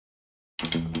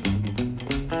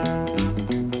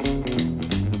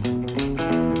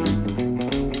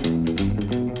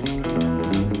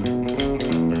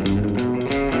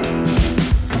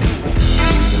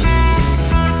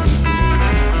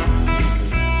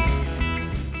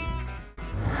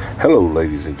Hello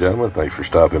ladies and gentlemen, thanks for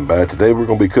stopping by. Today we're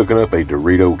going to be cooking up a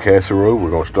Dorito Casserole. We're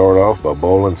going to start off by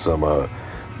boiling some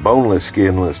boneless,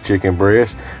 skinless chicken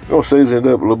breast. We're going to season it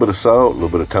up with a little bit of salt, a little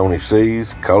bit of Tony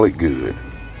C's, call it good.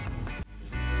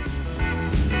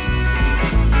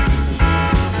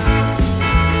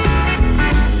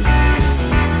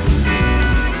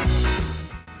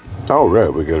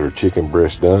 Alright, we got our chicken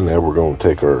breast done. Now we're going to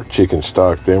take our chicken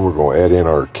stock, then we're going to add in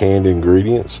our canned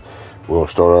ingredients. We're going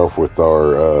to start off with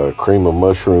our cream of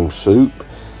mushroom soup.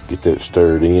 Get that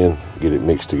stirred in, get it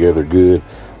mixed together good.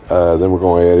 Then we're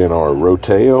going to add in our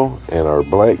Rotel and our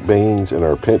black beans and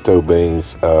our Pinto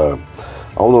Beans. On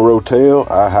the Rotel,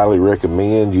 I highly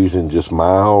recommend using just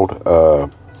mild. You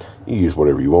use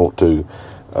whatever you want to,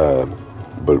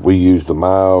 but we use the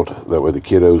mild. That way the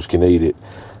kiddos can eat it.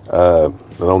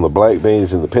 And on the black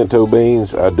beans and the Pinto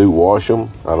Beans, I do wash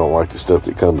them. I don't like the stuff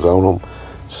that comes on them,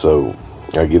 so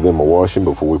I give them a washing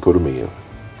before we put them in.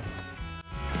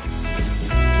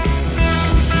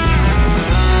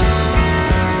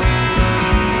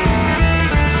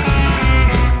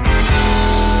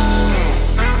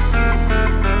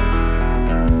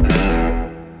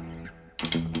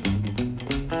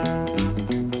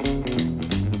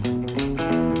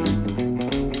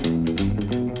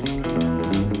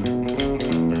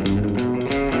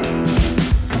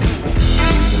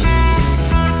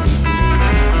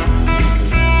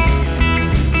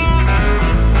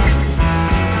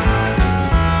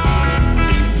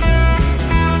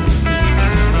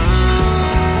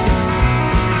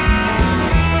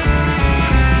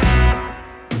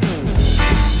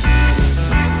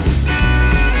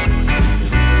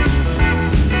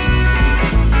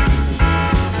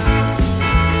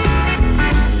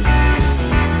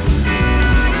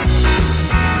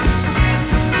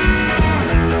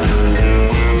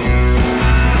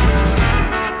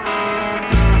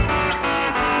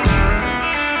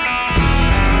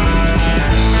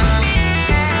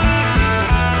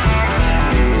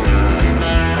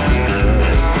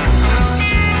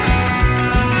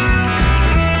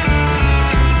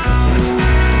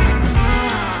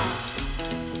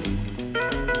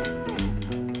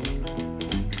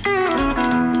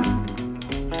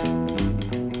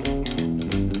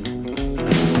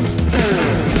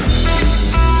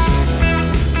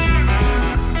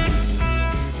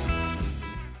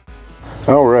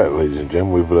 Alright ladies and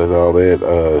gentlemen, we've let all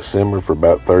that simmer for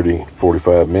about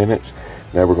 30-45 minutes.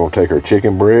 Now we're going to take our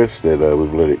chicken breast that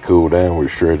we've let it cool down,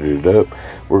 we've shredded it up.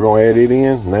 We're going to add it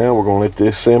in. Now we're going to let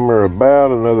this simmer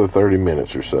about another 30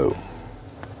 minutes or so.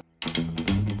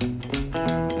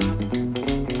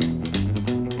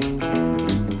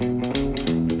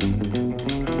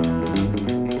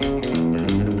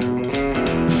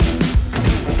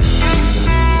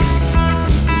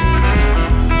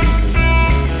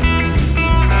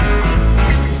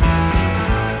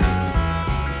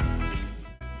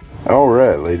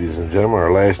 Alright ladies and gentlemen,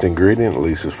 our last ingredient, at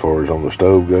least as far as on the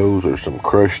stove goes, are some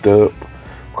crushed up,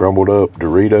 crumbled up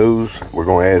Doritos. We're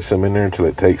going to add some in there until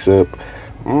it takes up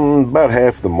about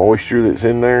half the moisture that's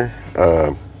in there.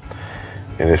 And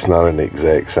it's not an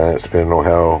exact science, depending on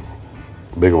how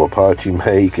big of a pot you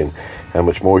make and how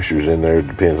much moisture is in there. It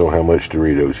depends on how much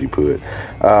Doritos you put.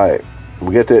 Alright,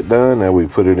 we got that done. Now we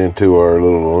put it into our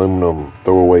little aluminum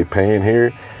throwaway pan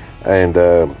here. And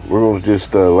we're going to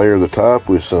just layer the top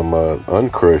with some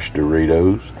uncrushed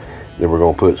Doritos. Then we're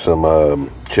going to put some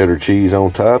cheddar cheese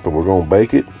on top, and we're going to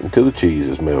bake it until the cheese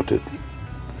is melted.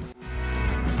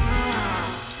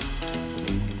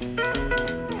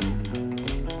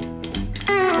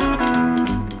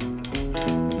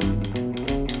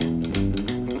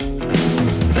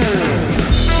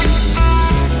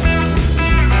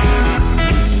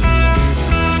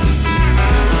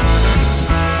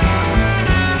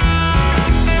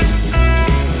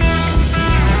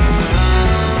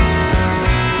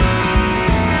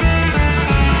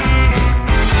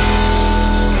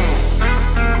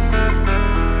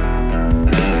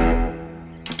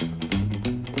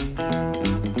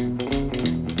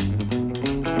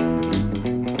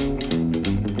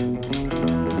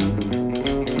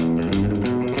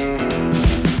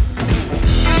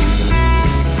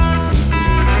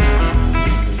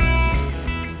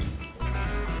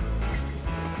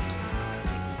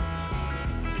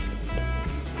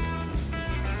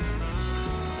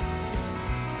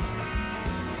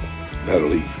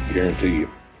 That'll eat, guarantee you.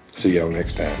 See y'all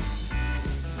next time.